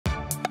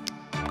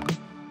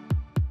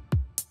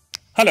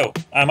Hello,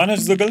 I'm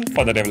Anuj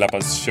for the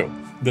Developers Show.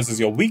 This is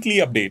your weekly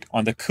update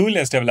on the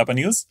coolest developer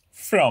news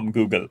from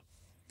Google.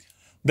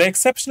 The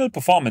exceptional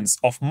performance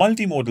of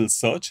multimodal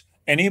search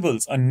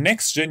enables a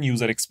next-gen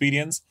user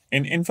experience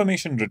in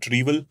information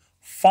retrieval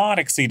far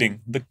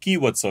exceeding the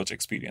keyword search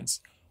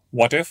experience.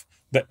 What if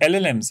the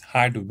LLMs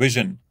had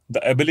vision,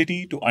 the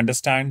ability to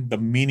understand the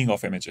meaning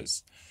of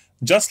images?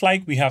 Just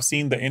like we have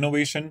seen the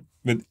innovation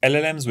with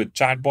LLMs with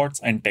chatbots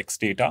and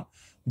text data,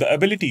 the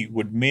ability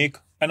would make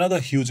another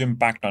huge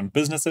impact on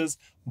businesses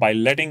by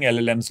letting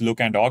LLMs look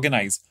and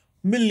organize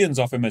millions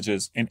of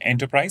images in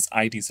enterprise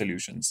IT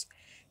solutions.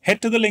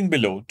 Head to the link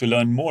below to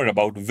learn more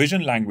about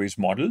Vision Language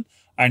Model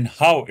and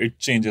how it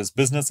changes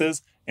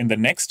businesses in the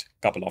next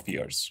couple of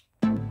years.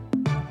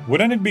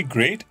 Wouldn't it be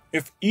great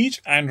if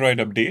each Android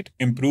update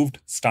improved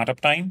startup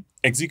time,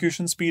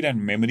 execution speed,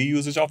 and memory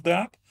usage of the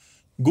app?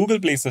 Google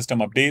Play system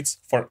updates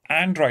for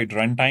Android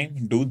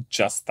runtime do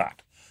just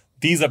that.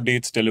 These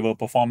updates deliver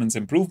performance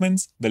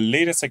improvements, the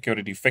latest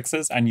security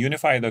fixes, and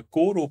unify the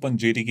core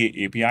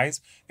OpenJDK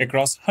APIs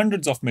across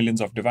hundreds of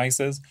millions of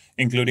devices,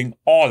 including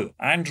all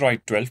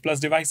Android 12 Plus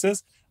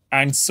devices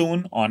and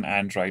soon on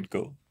Android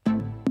Go.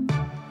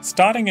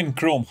 Starting in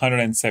Chrome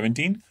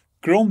 117,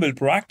 Chrome will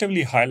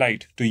proactively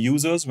highlight to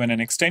users when an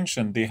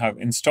extension they have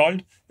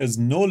installed is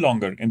no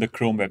longer in the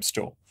Chrome Web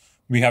Store.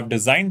 We have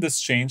designed this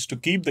change to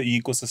keep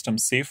the ecosystem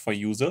safe for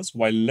users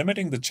while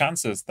limiting the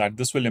chances that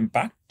this will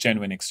impact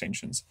genuine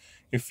extensions.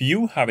 If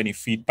you have any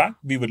feedback,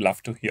 we would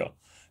love to hear.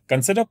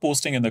 Consider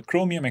posting in the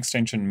Chromium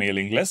extension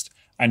mailing list,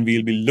 and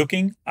we'll be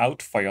looking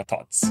out for your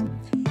thoughts.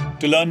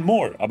 To learn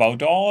more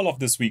about all of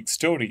this week's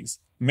stories,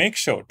 make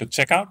sure to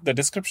check out the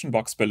description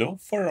box below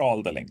for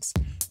all the links.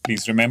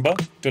 Please remember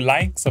to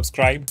like,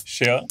 subscribe,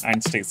 share,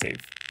 and stay safe.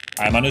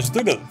 I'm Anuj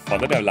for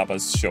the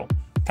Developers Show.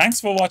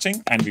 Thanks for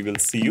watching, and we will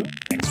see you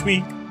next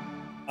week.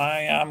 I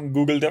am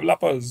Google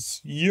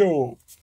Developers. Yo!